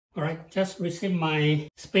Alright, just received my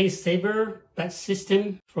SpaceSaver bed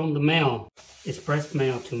system from the mail. Express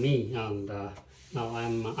mail to me, and now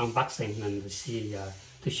I'm unboxing and see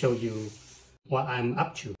to show you what I'm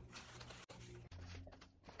up to.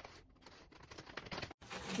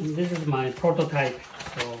 And this is my prototype,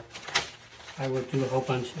 so I will do a whole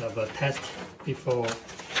bunch of tests before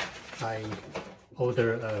I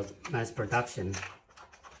order a mass production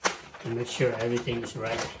to make sure everything is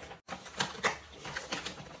right.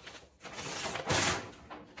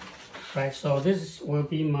 Right, so this will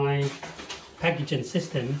be my packaging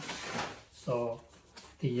system. So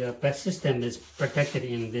the bed system is protected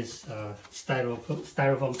in this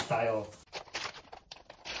styrofoam style.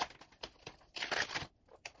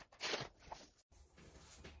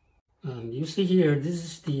 You see here, this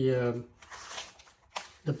is the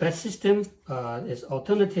bed system. Is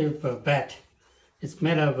alternative bed. It's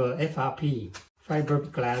made of FRP,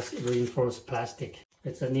 fiberglass reinforced plastic.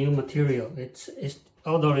 It's a new material.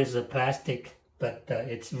 Although it's a plastic, but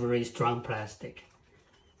it's very strong plastic.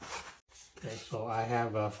 Okay, so I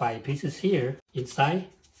have 5 pieces here inside,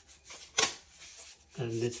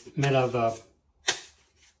 and it's made of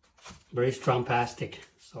very strong plastic.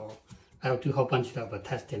 So I'll do a whole bunch of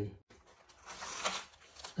testing.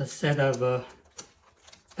 A set of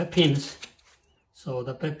bed pins. So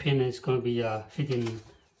the bed pin is going to be fitting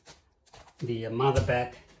the mother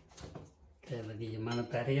bed. Okay, the mother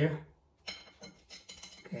bed here.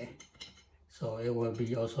 Okay, so it will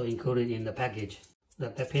be also included in the package, the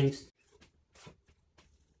bed pins.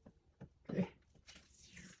 Okay.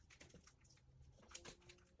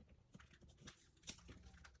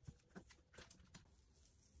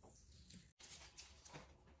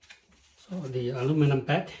 So the aluminum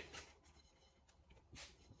bed.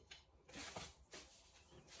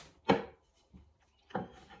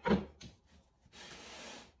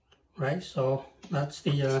 Right, so that's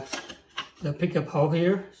the pickup hole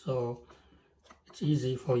here, so it's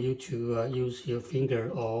easy for you to use your finger,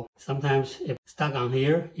 or sometimes if stuck on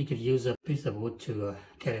here, you could use a piece of wood to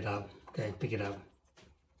get it out. Okay, pick it up.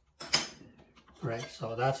 Right,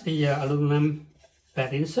 so that's the aluminum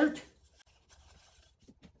bed insert.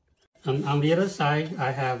 And on the other side, I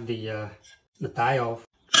have the dial.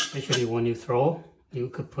 Especially when you throw, you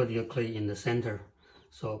could put your clay in the center.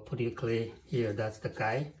 So put your clay here, that's the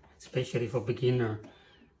guide. Especially for beginner,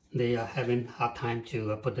 they are having a hard time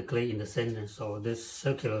to put the clay in the center. So this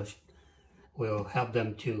circular will help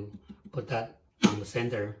them to put that on the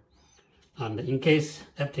center. And in case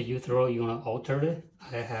after you throw, you want to alter it,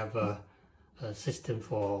 I have a system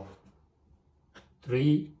for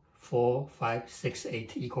 3, 4, 5, 6,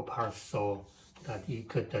 8 equal parts, so that you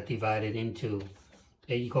could divide it into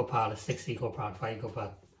 8 equal parts, 6 equal parts, 5 equal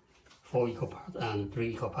parts, 4 equal parts, and 3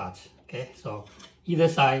 equal parts. Okay, so either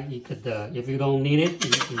side, you could, if you don't need it,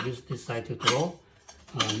 you can use this side to throw.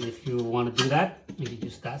 If you want to do that, you can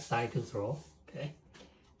use that side to throw. Okay,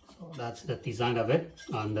 so that's the design of it.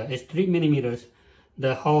 And it's 3 millimeters.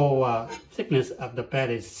 The whole thickness of the bed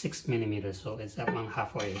is 6 millimeters, so it's about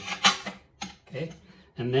halfway. Okay,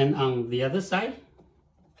 and then on the other side,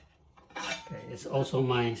 okay, it's also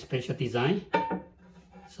my special design.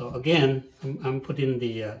 So again, I'm putting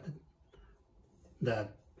the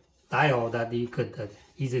dial that you could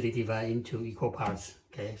easily divide into equal parts.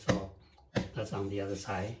 Okay, so that's on the other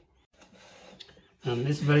side.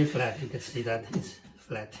 It's very flat. You can see that it's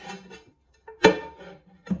flat.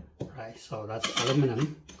 Right, so that's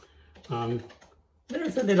aluminum. There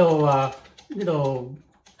is a little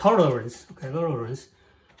tolerance. Okay, tolerance,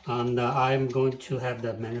 and I'm going to have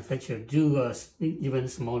the manufacturer do a even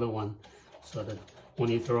smaller one, so that when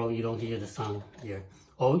you throw, you don't hear the sound here.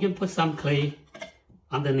 Or you can put some clay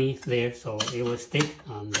underneath there, so it will stick,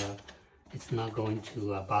 and it's not going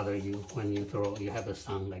to bother you when you throw. You have a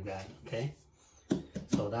sound like that. Okay,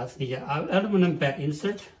 so that's the aluminum bed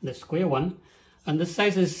insert, the square one, and the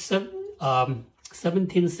size is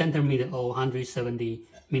 17 centimeter or 170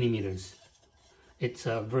 millimeters. It's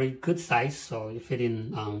a very good size, so you fit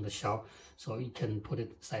in on the shelf, so you can put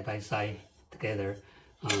it side by side together,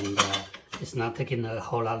 and it's not taking a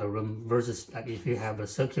whole lot of room. Versus like if you have a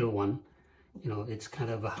circular one, you know, it's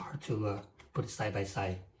kind of hard to put it side by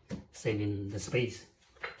side, saving the space.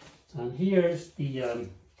 And here's the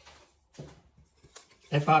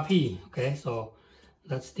FRP. Okay, so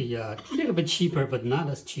that's the little bit cheaper, but not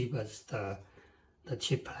as cheap as the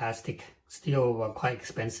cheap plastic. Still quite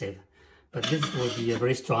expensive, but this will be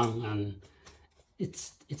very strong, and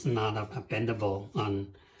it's not bendable,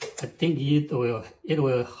 and I think it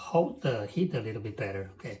will hold the heat a little bit better.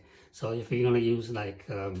 Okay, so if you're gonna use like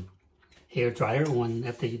hair dryer, when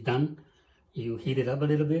after you're done, you heat it up a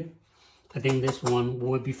little bit, I think this one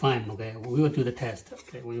will be fine. Okay, we will do the test.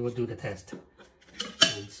 Okay, we will do the test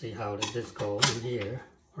and see how does this go in here.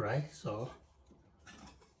 All right, so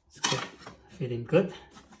it's good, fitting good,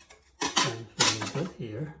 and fitting good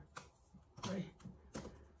here. All right,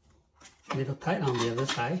 a little tight on the other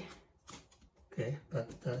side. Okay, but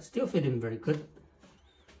still fitting very good.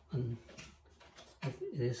 And if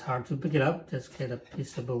it is hard to pick it up, just get a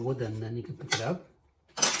piece of wood and then you can pick it up.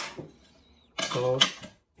 So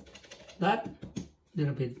that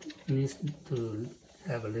little bit needs to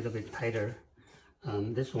have a little bit tighter.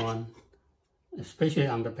 This one, especially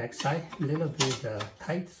on the back side, a little bit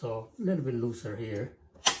tight, so a little bit looser here.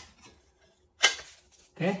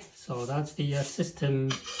 Okay, so that's the system,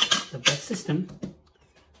 the back system.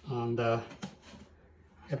 And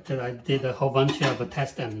after I did a whole bunch of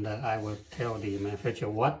tests, and I will tell the manufacturer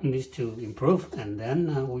what needs to improve, and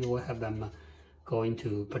then we will have them go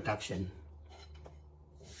into production.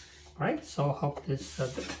 Alright, so hope this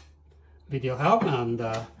video helped, and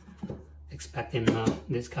expecting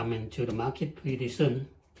this coming to the market pretty soon.